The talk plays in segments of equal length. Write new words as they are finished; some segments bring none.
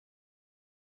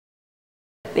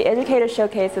The Educator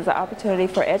Showcase is an opportunity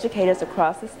for educators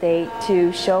across the state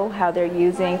to show how they're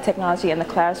using technology in the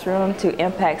classroom to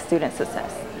impact student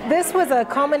success. This was a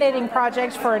culminating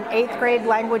project for an 8th grade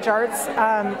language arts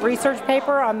research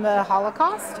paper on the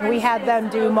Holocaust. We had them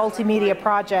do multimedia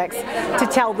projects to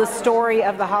tell the story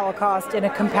of the Holocaust in a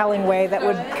compelling way that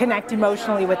would connect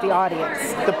emotionally with the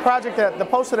audience. The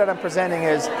poster that I'm presenting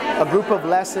is a group of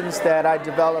lessons that I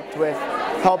developed with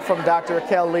help from Dr.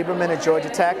 Raquel Lieberman at Georgia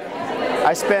Tech.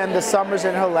 I spend the summers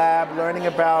in her lab learning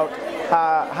about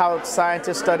how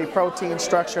scientists study protein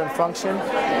structure and function,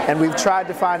 and we've tried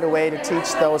to find a way to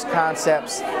teach those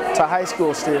concepts to high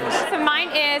school students. So mine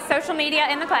is social media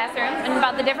in the classroom and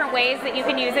about the different ways that you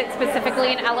can use it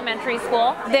specifically in elementary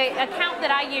school. The account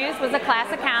that I used was a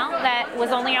class account that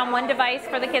was only on one device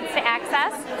for the kids to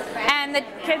access, and the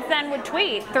kids then would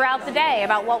tweet throughout the day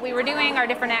about what we were doing, our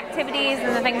different activities,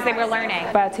 and the things they were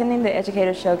learning. By attending the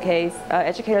Educator Showcase,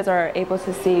 educators are able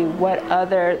to see what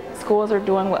other schools are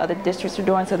doing, what other districts are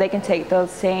doing, so they can take those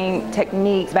same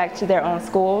techniques back to their own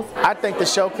schools. I think the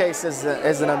showcase is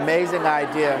an amazing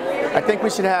idea. I think we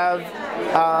should have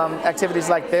activities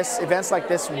like this, events like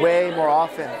this way more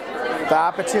often. The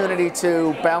opportunity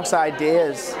to bounce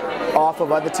ideas off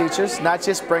of other teachers, not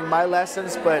just bring my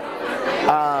lessons, but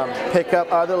pick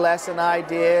up other lesson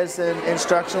ideas and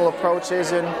instructional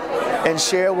approaches and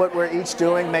share what we're each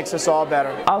doing makes us all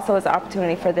better. Also, it's an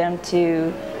opportunity for them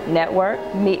to network,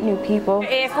 meet new people.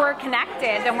 If we're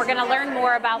connected, then we're going to learn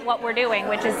more about what we're doing,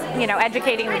 which is,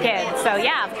 educating the kids. So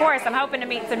yeah, of course, I'm hoping to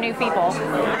meet some new people.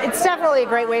 It's definitely a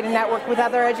great way to network with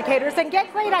other educators and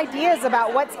get great ideas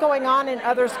about what's going on in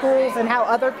other schools and how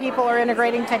other people are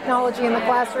integrating technology in the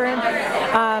classroom,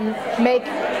 make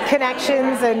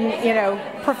connections and,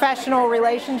 professional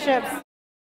relationships.